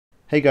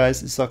Hey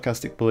guys, it's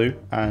Sarcastic Blue,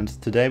 and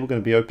today we're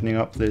going to be opening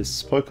up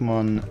this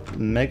Pokemon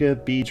Mega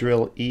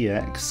Beedrill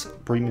EX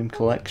Premium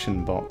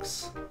Collection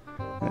box.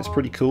 And it's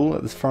pretty cool.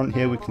 At the front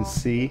here we can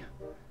see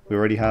we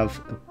already have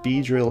a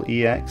Beedrill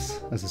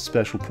EX as a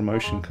special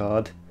promotion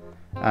card,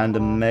 and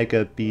a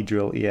Mega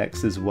Beedrill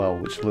EX as well,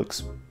 which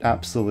looks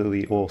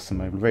absolutely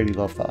awesome. I really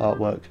love that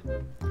artwork.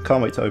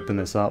 Can't wait to open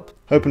this up.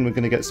 Hoping we're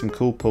going to get some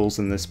cool pulls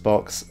in this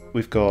box.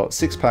 We've got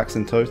 6 packs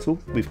in total.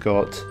 We've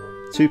got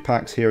 2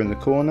 packs here in the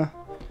corner,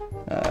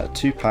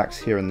 2 packs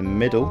here in the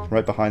middle,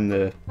 right behind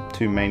the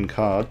 2 main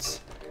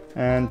cards,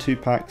 and 2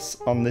 packs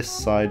on this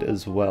side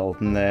as well.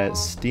 And they're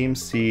Steam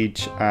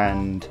Siege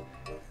and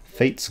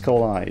Fates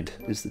Collide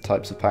is the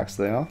types of packs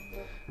they are.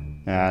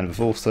 And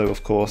we've also,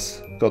 of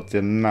course, got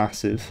the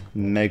massive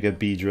Mega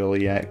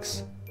Beedrill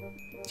EX.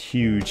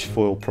 Huge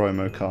foil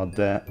promo card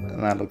there,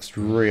 and that looks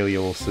really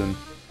awesome.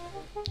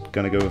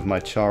 Gonna go with my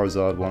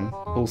Charizard one.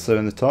 Also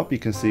in the top you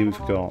can see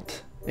we've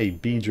got a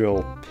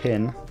Beedrill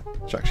pin,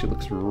 which actually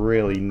looks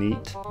really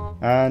neat,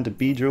 and a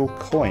Beedrill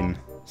coin.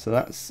 So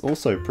that's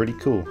also pretty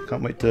cool.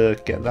 Can't wait to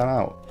get that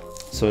out.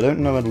 So I don't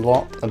know a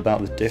lot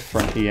about the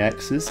different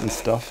EXs and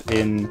stuff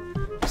in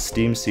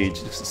Steam Siege.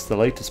 It's the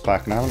latest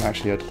pack now, I haven't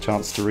actually had a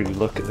chance to really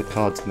look at the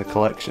cards in the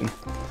collection.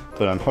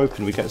 But I'm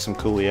hoping we get some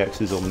cool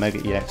EXs or Mega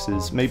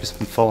EXs, maybe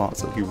some Fallouts.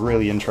 That'll be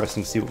really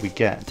interesting to see what we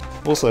get.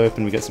 Also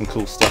hoping we get some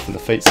cool stuff in the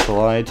Fates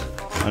Collide.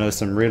 I know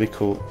some really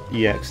cool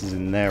EXs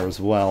in there as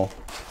well.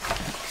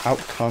 Out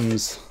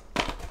comes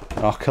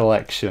our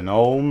collection.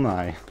 Oh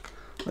my.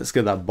 Let's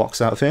get that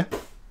box out of here.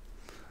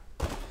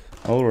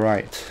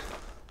 Alright.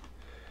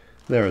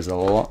 There is a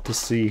lot to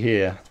see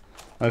here.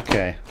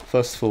 Okay,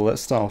 first of all,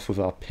 let's start off with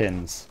our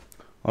pins.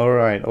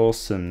 Alright,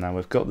 awesome. Now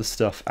we've got the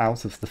stuff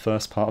out of the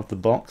first part of the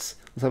box.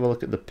 Let's have a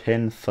look at the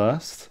pin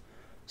first.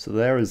 So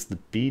there is the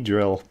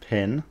Beedrill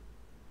pin.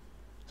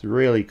 It's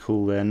really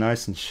cool there,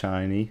 nice and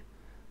shiny.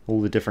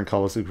 All the different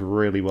colours look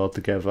really well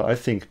together. I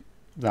think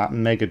that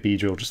Mega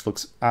Beedrill just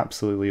looks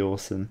absolutely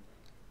awesome.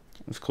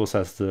 Of course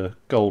has the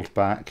gold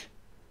back.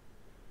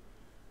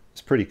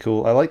 It's pretty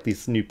cool. I like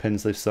these new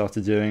pins they've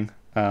started doing.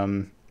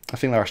 I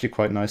think they're actually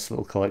quite nice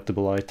little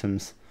collectible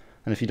items.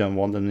 And if you don't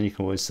want them, then you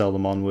can always sell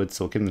them onwards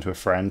or give them to a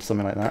friend,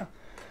 something like that.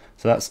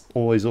 So that's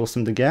always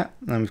awesome to get.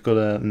 And we've got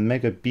a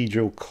Mega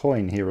Beedrill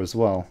coin here as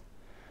well,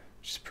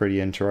 which is pretty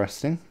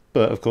interesting.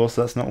 But of course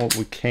that's not what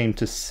we came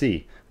to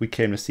see. We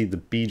came to see the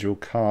Beedrill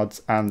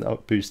cards and the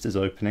boosters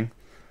opening.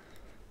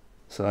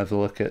 So have a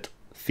look at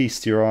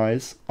Feast Your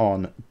Eyes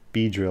on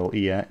Beedrill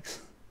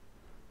EX.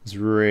 It's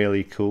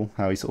really cool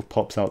how he sort of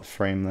pops out the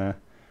frame there.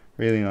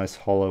 Really nice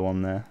hollow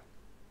on there.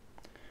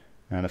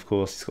 And of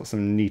course he's got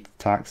some neat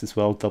attacks as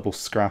well, double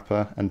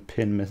scrapper and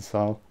pin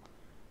missile.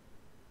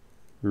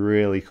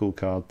 Really cool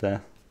card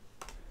there.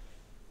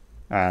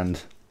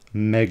 And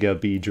Mega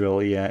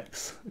Beedrill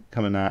EX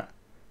coming at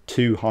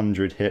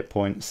 200 hit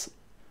points.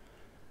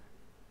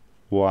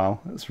 Wow,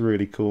 that's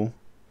really cool.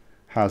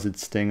 Hazard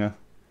Stinger.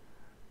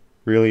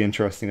 Really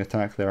interesting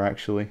attack there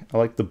actually. I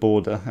like the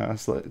border, it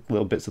has like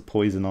little bits of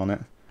poison on it.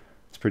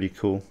 It's pretty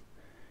cool.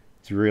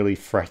 It's really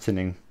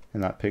threatening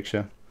in that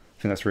picture.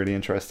 I think that's really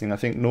interesting. I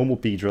think normal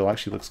Beedrill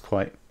actually looks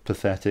quite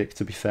pathetic,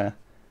 to be fair.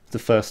 It's a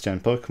first gen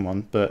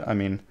Pokemon, but I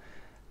mean,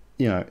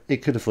 you know, it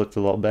could have looked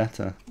a lot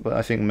better. But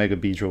I think Mega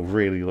Beedrill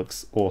really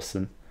looks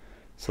awesome.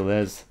 So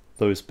there's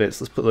those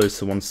bits. Let's put those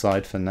to one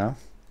side for now.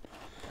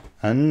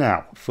 And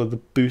now for the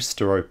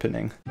booster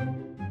opening.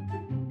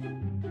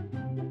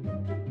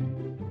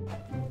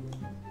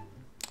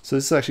 So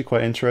this is actually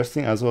quite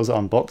interesting. As well as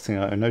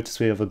unboxing it, I noticed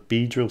we have a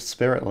Beedrill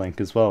Spirit Link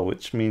as well,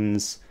 which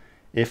means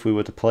if we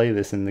were to play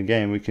this in the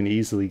game, we can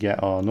easily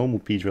get our normal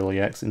Beedrill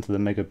EX into the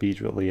Mega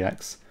Beedrill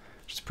EX,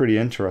 which is pretty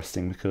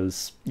interesting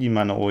because you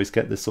might not always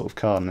get this sort of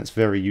card, and it's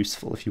very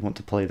useful if you want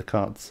to play the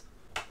cards.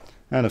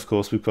 And of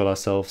course we've got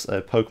ourselves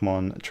a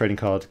Pokemon trading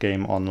card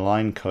game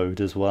online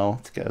code as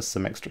well to get us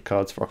some extra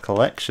cards for our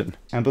collection.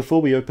 And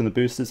before we open the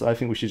boosters, I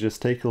think we should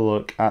just take a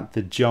look at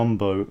the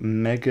Jumbo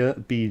Mega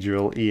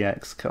Beedrill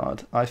EX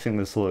card. I think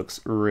this looks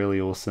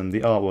really awesome.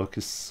 The artwork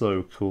is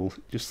so cool.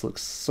 It just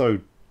looks so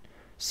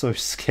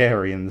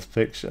scary in this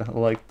picture. I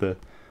like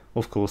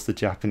of course, the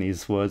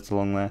Japanese words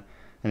along there.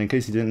 And in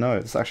case you didn't know,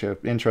 it's actually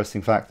an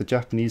interesting fact. The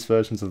Japanese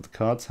versions of the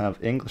cards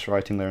have English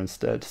writing there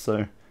instead.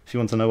 So if you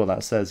want to know what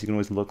that says, you can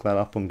always look that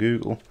up on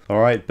Google.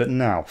 Alright, but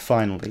now,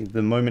 finally,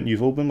 the moment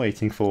you've all been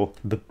waiting for,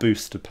 the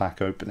booster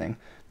pack opening.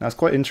 Now it's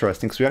quite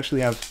interesting because we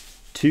actually have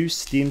 2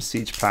 Steam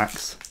Siege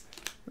packs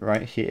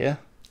right here.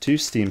 2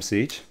 Steam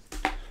Siege.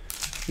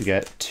 We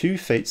get 2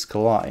 Fates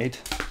Collide.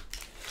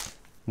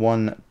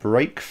 1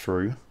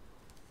 Breakthrough,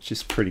 which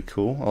is pretty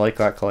cool. I like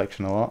that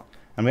collection a lot.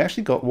 And we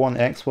actually got 1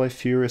 XY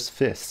Furious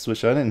Fists,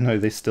 which I didn't know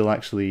they still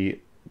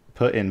actually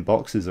put in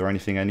boxes or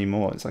anything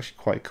anymore. It's actually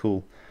quite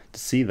cool to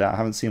see that. I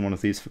haven't seen one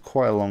of these for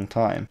quite a long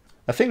time.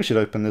 I think we should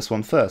open this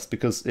one first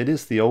because it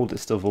is the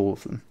oldest of all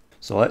of them.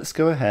 So let's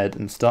go ahead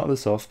and start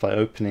this off by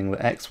opening the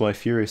XY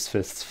Furious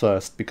Fists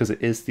first because it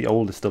is the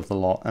oldest of the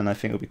lot, and I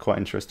think it'll be quite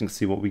interesting to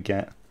see what we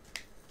get.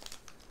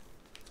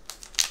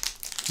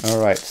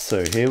 Alright,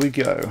 so here we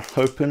go.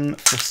 Hoping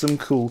for some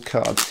cool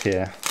cards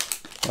here.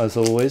 As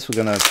always,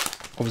 we're going to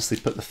obviously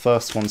put the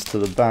first ones to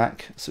the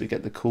back, so we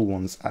get the cool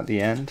ones at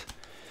the end.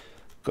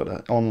 Got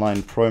an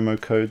online promo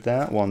code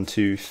there,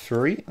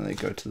 123, and they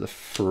go to the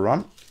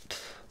front.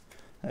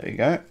 There we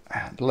go.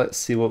 And let's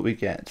see what we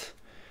get.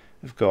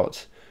 We've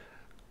got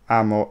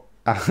Amora,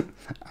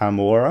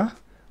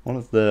 one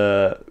of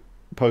the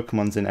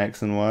Pokemons in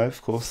X and Y,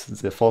 of course,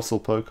 it's a fossil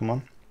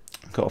Pokemon.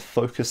 We've got a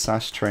Focus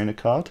Sash Trainer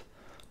card,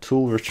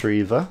 Tool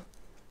Retriever,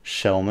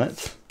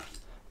 Shelmet,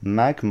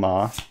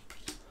 Magmar,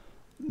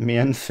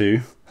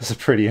 Mienfoo. That's a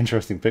pretty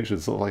interesting picture,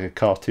 it's sort of like a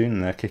cartoon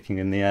there kicking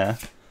in the air.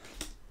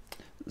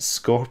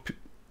 Scoropie,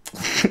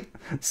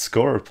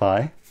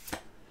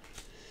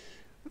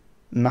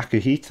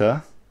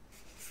 Makuhita.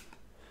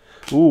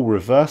 Ooh,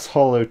 Reverse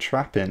Holo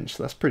Trapinch,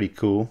 that's pretty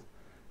cool.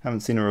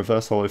 Haven't seen a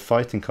Reverse Holo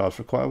fighting card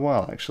for quite a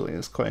while actually,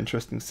 it's quite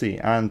interesting to see.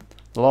 And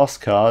the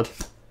last card,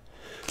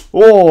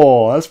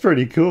 oh, that's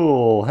pretty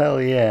cool,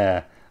 hell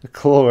yeah. A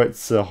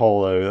Chloritza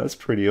Holo, that's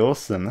pretty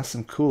awesome, that's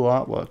some cool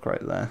artwork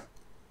right there.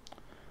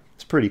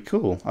 It's pretty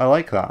cool, I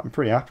like that, I'm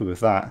pretty happy with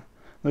that.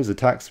 Those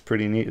attacks are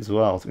pretty neat as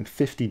well.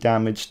 50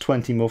 damage,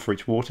 20 more for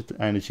each water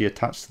energy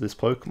attached to this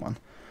Pokemon.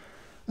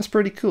 That's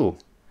pretty cool.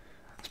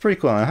 It's pretty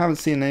cool, and I haven't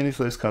seen any of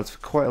those cards for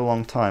quite a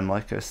long time,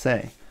 like I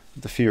say.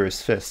 The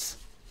Furious Fists.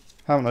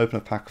 I haven't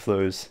opened a pack of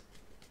those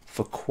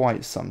for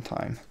quite some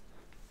time.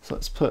 So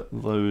let's put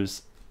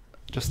those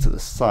just to the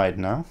side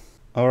now.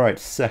 Alright,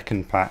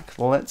 second pack.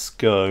 Let's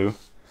go.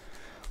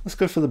 Let's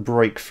go for the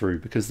Breakthrough,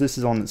 because this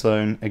is on its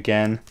own.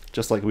 Again,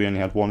 just like we only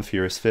had one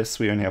Furious Fist,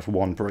 we only have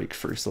one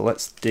Breakthrough, so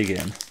let's dig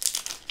in.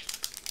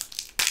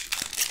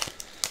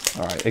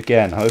 Alright,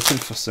 again, hoping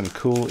for some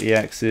cool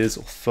EXs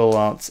or full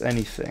arts,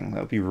 anything. That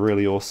would be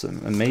really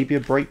awesome. And maybe a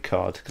break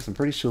card, because I'm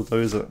pretty sure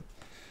those are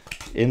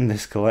in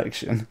this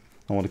collection.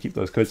 I want to keep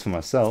those codes for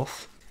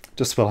myself.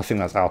 Just well, I think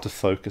that's out of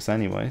focus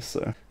anyway,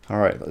 so.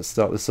 Alright, let's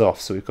start this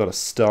off. So we've got a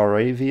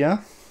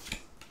Staravia.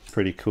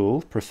 Pretty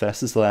cool.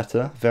 Professor's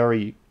Letter,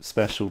 very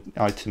special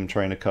item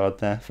trainer card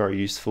there, very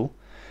useful.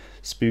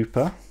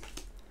 Spooper,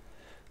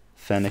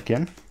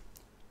 Fennekin,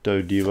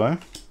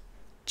 Doduo,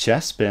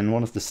 Chespin,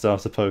 one of the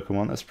starter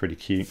Pokemon, that's pretty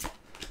cute.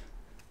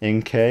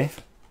 Inkay,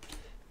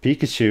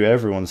 Pikachu,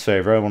 everyone's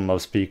favourite, everyone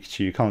loves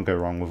Pikachu, can't go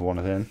wrong with one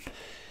of him.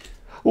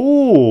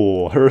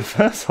 Ooh, a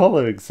Reverse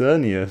Holo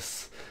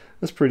Xerneas.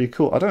 That's pretty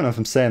cool. I don't know if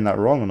I'm saying that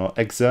wrong or not.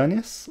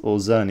 Xerneas or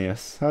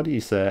Xerneas? How do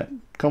you say it?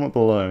 Comment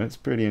below. It's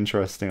pretty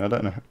interesting. I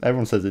don't know.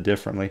 Everyone says it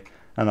differently.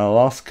 And our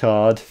last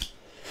card.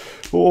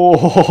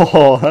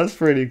 Oh, that's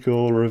pretty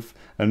cool.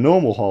 A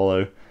normal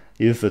holo.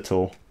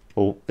 Yveltal.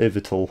 Or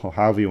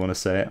however you want to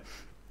say it.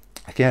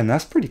 Again,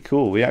 that's pretty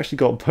cool. We actually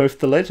got both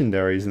the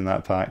legendaries in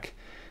that pack.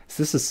 Is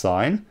this a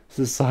sign? Is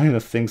this a sign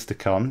of things to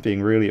come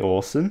being really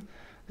awesome?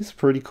 These are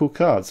pretty cool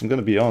cards. I'm going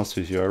to be honest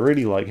with you. I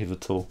really like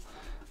Yveltal.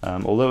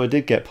 Although I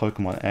did get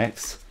Pokemon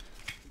X.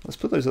 Let's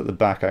put those at the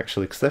back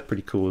actually, because they're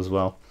pretty cool as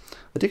well.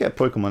 I did get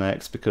Pokemon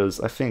X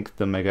because I think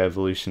the Mega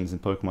Evolutions in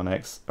Pokemon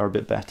X are a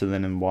bit better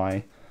than in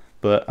Y.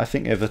 But I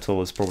think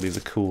Yveltal is probably the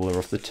cooler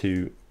of the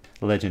two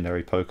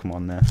legendary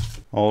Pokemon there.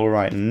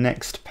 Alright,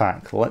 next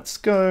pack. Let's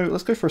go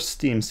for a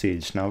Steam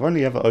Siege. Now I've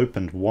only ever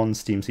opened one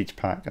Steam Siege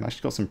pack and I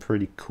actually got some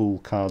pretty cool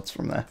cards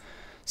from there.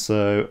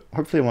 So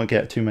hopefully I won't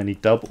get too many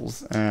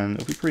doubles and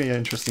it'll be pretty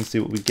interesting to see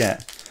what we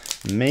get.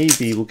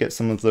 Maybe we'll get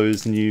some of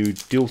those new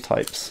dual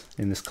types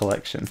in this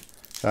collection.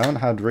 I haven't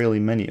had really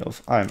many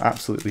of. I am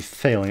absolutely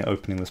failing at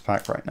opening this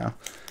pack right now.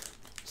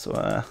 So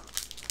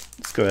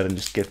let's go ahead and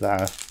just give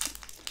that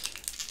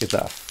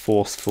a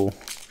forceful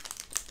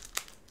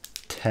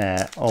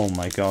tear. Oh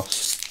my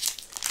gosh.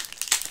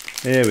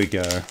 There we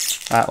go.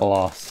 At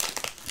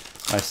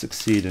last I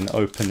succeed in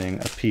opening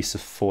a piece of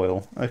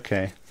foil.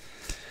 Okay.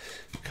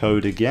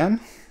 Code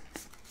again.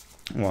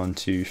 1,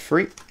 2,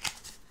 3.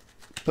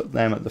 Put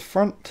them at the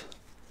front.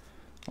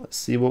 Let's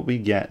see what we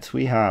get.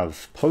 We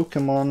have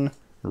Pokemon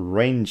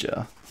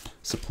Ranger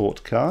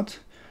support card,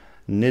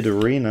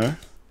 Nidorino,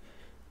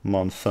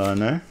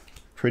 Monferno,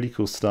 pretty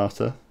cool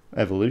starter,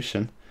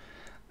 evolution,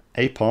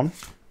 Apon,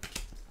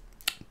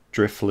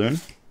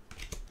 Drifloon,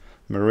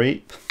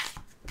 Mareep,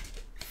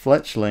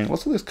 Fletchling.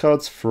 What's all those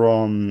cards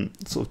from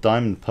sort of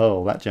Diamond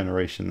Pearl, that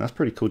generation? That's a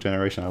pretty cool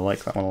generation, I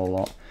like that one a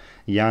lot.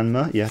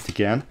 Yanma, yet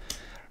again.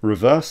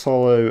 Reverse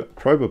Holo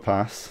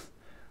Probopass.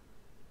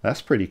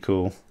 That's pretty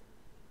cool.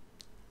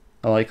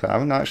 I like that. I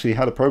haven't actually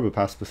had a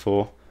Probopass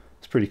before.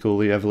 It's pretty cool.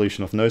 The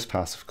evolution of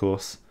Nosepass, of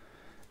course.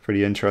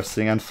 Pretty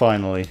interesting. And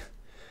finally,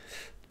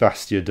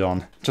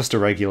 Bastiodon. Just a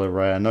regular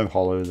rare, no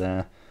holo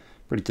there.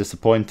 Pretty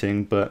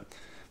disappointing, but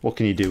what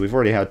can you do? We've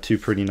already had two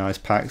pretty nice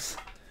packs.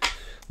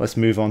 Let's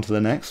move on to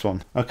the next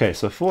one. Okay,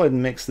 so I thought I'd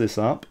mix this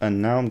up,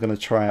 and now I'm going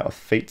to try out a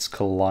Fates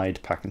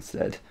Collide pack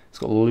instead. It's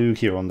got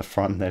Lugia on the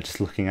front there, just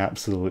looking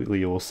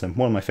absolutely awesome.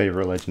 One of my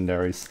favourite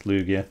legendaries,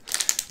 Lugia.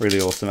 Really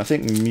awesome. I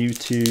think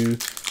Mewtwo,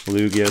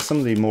 Lugia, some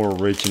of the more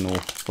original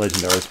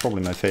legendaries,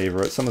 probably my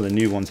favourite. Some of the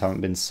new ones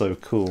haven't been so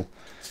cool,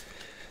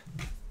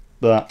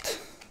 but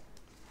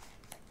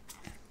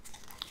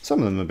some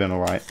of them have been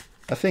alright.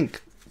 I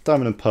think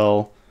Diamond and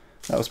Pearl,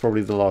 that was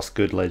probably the last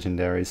good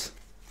legendaries.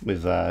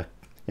 With, you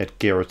had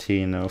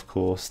Giratina, of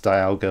course,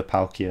 Dialga,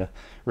 Palkia,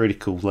 really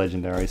cool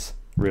legendaries,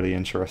 really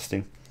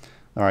interesting.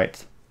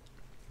 Alright,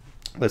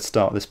 let's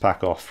start this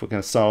pack off. We're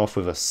going to start off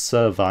with a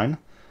Servine,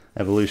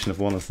 evolution of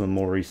one of the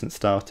more recent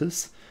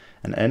starters,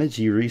 an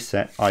Energy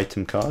Reset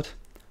item card,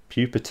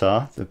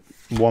 Pupitar, the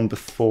one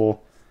before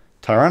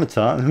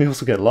Tyranitar, and we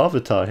also get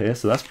Larvitar here,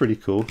 so that's pretty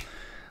cool.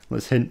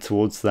 Let's hint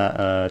towards that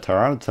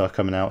Tyranitar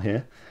coming out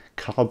here.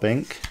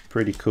 Carbink,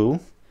 pretty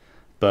cool.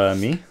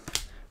 Burmy,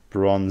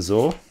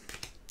 Bronzor,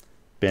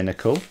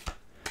 Binnacle,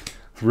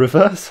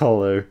 Reverse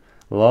Holo,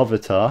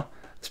 Larvitar.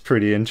 It's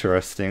pretty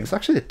interesting. It's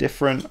actually a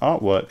different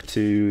artwork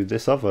to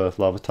this other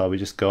Larvitar we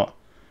just got.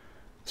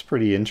 It's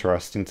pretty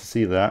interesting to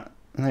see that.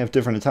 And they have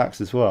different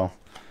attacks as well.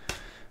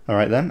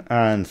 Alright then,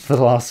 and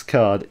the last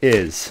card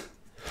is...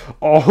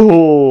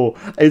 Oh!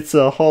 It's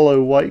a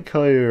Holo White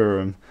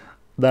Kyurem.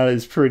 That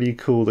is pretty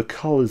cool. The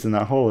colours in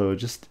that holo are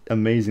just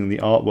amazing. The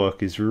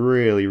artwork is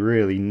really,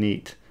 really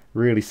neat.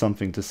 Really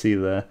something to see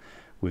there.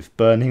 With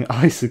Burning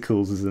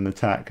Icicles as an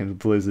attack and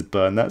Blizzard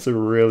Burn. That's a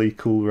really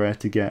cool rare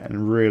to get,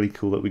 and really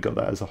cool that we got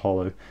that as a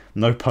holo.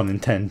 No pun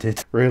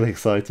intended. Really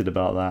excited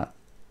about that.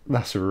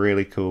 That's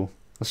really cool.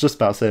 I was just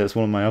about to say it's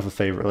one of my other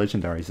favourite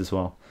legendaries as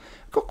well.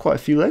 I've got quite a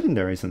few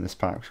legendaries in this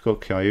pack. We've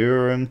got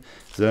Kyurem,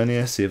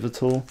 Xerneas,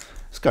 Yveltal.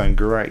 It's going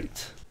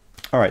great.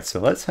 Alright, so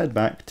let's head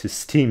back to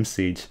Steam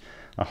Siege.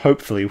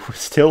 Hopefully, we're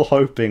still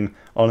hoping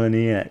on an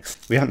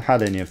EX. We haven't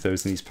had any of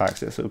those in these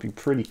packs yet, so it would be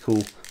pretty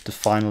cool to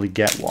finally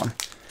get one.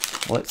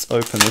 Let's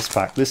open this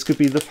pack. This could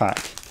be the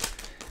pack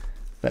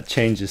that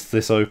changes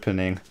this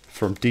opening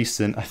from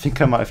decent. I think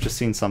I might have just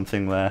seen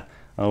something there.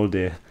 Oh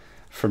dear.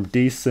 From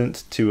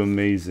decent to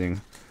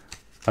amazing.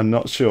 I'm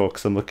not sure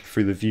because I'm looking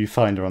through the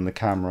viewfinder on the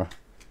camera.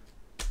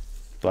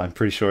 But I'm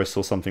pretty sure I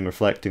saw something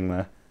reflecting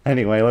there.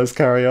 Anyway, let's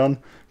carry on.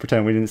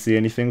 Pretend we didn't see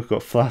anything. We've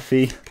got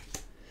Fluffy.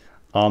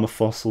 Armor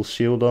Fossil,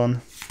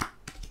 Shieldon,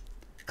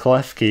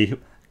 Klefki,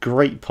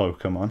 great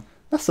Pokemon.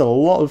 That's a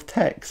lot of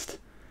text.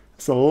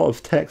 That's a lot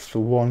of text for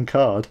one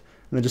card.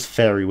 And then just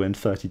Fairy Wind,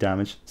 30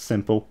 damage.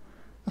 Simple.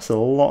 That's a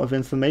lot of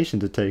information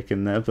to take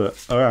in there,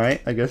 but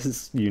alright, I guess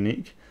it's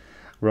unique.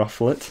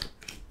 Rufflet,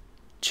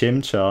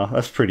 Chimchar,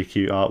 that's pretty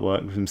cute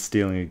artwork with him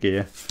stealing a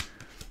gear.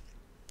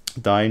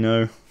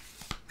 Dino,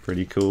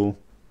 pretty cool.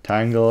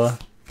 Tangela,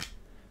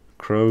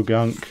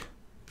 Krogunk.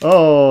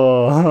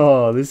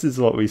 Oh, this is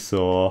what we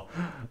saw.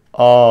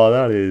 Oh,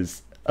 that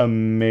is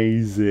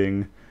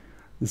amazing.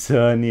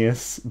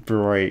 Xerneas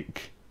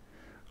Break.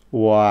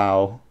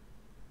 Wow.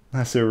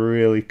 That's a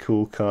really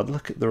cool card.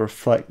 Look at the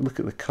look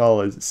at the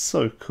colours. It's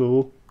so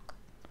cool.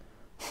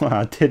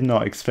 Wow, I did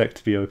not expect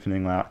to be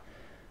opening that.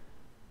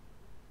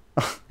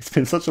 It's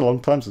been such a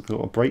long time since I've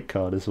got a break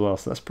card as well,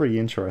 so that's pretty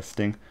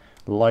interesting.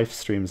 Life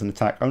Streams and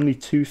attack. Only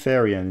 2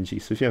 fairy energy,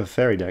 so if you have a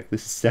fairy deck,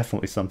 this is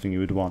definitely something you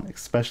would want,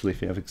 especially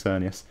if you have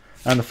Xerneas.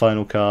 And the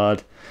final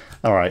card.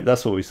 Alright,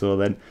 that's what we saw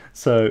then.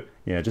 So,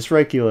 yeah, just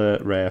regular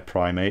rare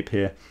Primeape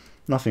here.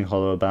 Nothing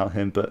hollow about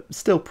him, but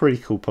still pretty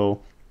cool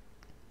pull.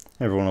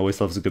 Everyone always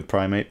loves a good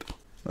Primeape.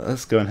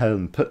 Let's go ahead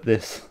and put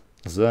this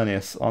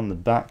Xerneas on the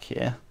back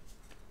here.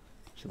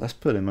 So let's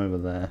put him over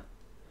there.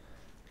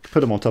 We could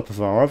put him on top of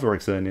our other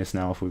Xerneas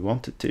now if we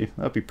wanted to.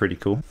 That'd be pretty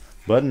cool.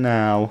 But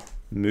now,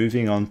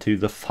 moving on to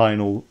the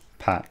final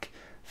pack.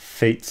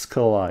 Fates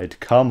Collide.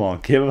 Come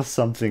on, give us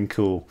something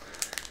cool.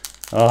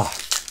 Ah,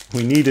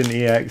 we need an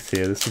EX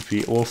here. This would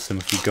be awesome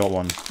if we got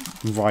one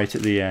right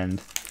at the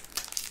end.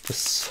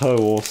 Just so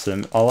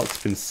awesome. Our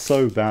luck's been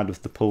so bad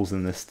with the pulls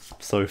in this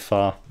so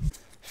far.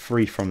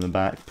 3 from the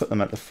back. Put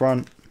them at the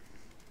front.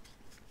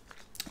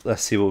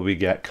 Let's see what we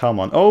get. Come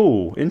on.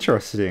 Oh,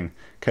 interesting.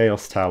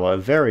 Chaos Tower. A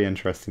very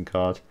interesting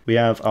card. We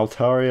have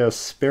Altaria's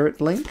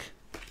Spirit Link.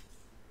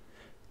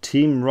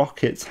 Team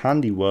Rocket's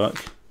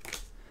Handiwork.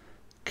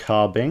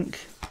 Carbink.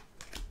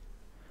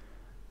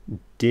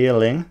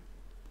 Deerling.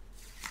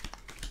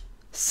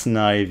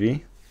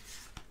 Snivy.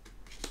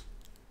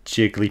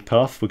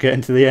 Jigglypuff. We're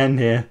getting to the end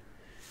here.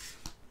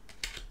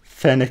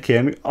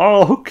 Fennekin.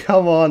 Oh,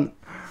 come on.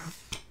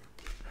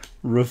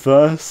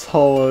 Reverse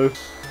Holo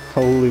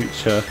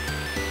Holucha.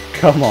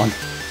 Come on.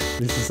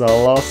 This is our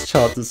last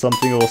chance at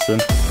something awesome.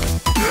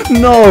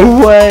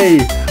 No way!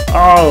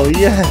 Oh,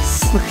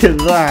 yes! Look at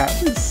that.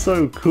 It's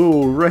so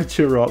cool.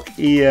 Regirock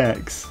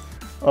EX.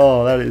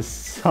 Oh, that is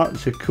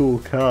such a cool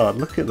card.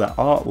 Look at that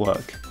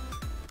artwork.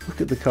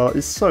 Look at the card.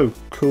 It's so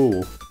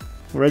cool.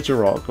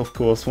 Regirock, of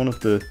course, one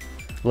of the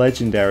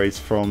legendaries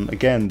from,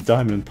 again,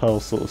 Diamond and Pearl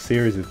sort of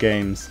series of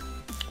games.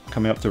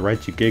 Coming up to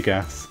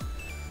Regigigas.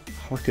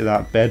 Look at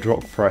that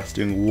Bedrock Press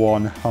doing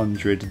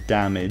 100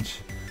 damage.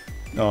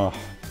 Oh,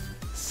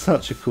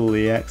 such a cool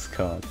EX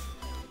card.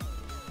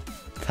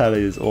 That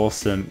is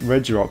awesome.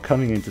 Regirock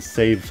coming in to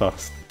save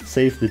us,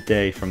 save the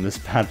day from this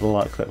bad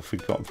luck that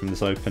we've got from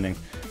this opening.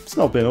 It's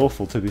not been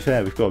awful, to be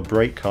fair. We've got a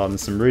break card and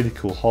some really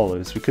cool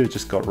holos. We could have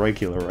just got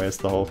regular rares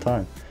the whole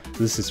time.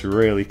 This is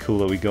really cool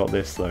that we got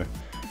this though.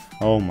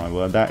 Oh my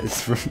word, that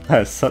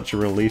is such a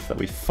relief that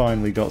we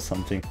finally got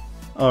something.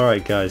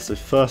 Alright guys, so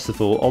first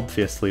of all,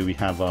 obviously we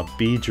have our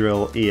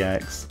Beedrill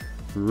EX.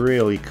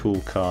 Really cool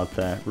card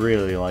there,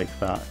 really like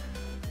that.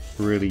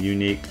 Really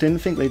unique. Didn't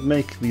think they'd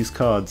make these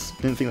cards,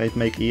 didn't think they'd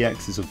make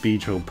EXs of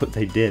Beedrill, but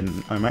they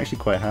didn't. I'm actually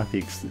quite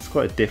happy because it's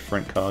quite a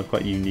different card,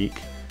 quite unique.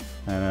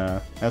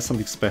 And has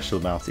something special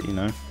about it, you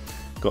know.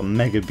 Got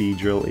Mega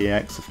Beedrill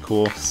EX, of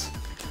course.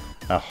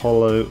 A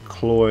Holo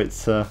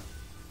Kloitzer.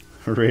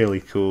 Really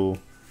cool.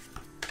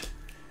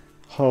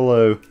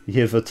 Holo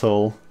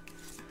Yveltal.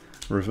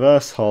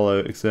 Reverse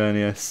Holo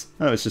Xerneas.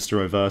 Oh, it's just a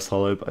reverse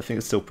holo, but I think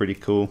it's still pretty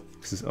cool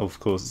because, of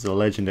course, it's a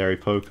legendary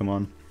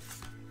Pokemon.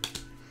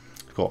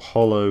 We've got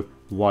Holo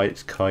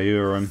White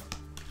Kyurem.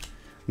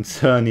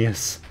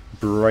 Xerneas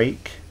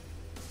Break.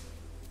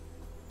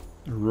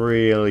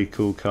 Really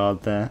cool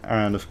card there.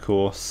 And, of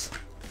course,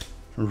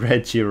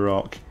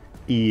 Regirock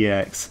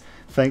EX.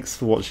 Thanks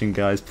for watching,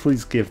 guys.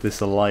 Please give this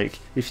a like.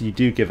 If you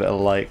do give it a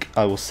like,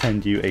 I will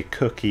send you a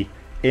cookie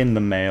in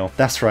the mail.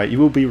 That's right, you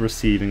will be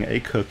receiving a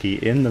cookie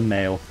in the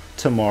mail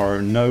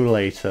tomorrow, no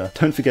later.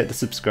 Don't forget to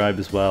subscribe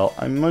as well.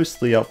 I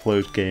mostly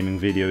upload gaming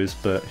videos,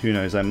 but who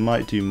knows, I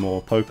might do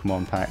more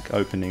Pokemon pack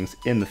openings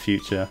in the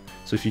future.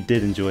 So if you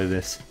did enjoy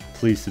this,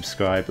 please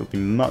subscribe. It would be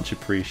much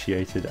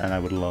appreciated and I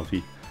would love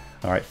you.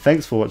 Alright,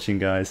 thanks for watching,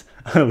 guys.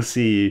 I will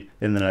see you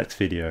in the next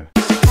video.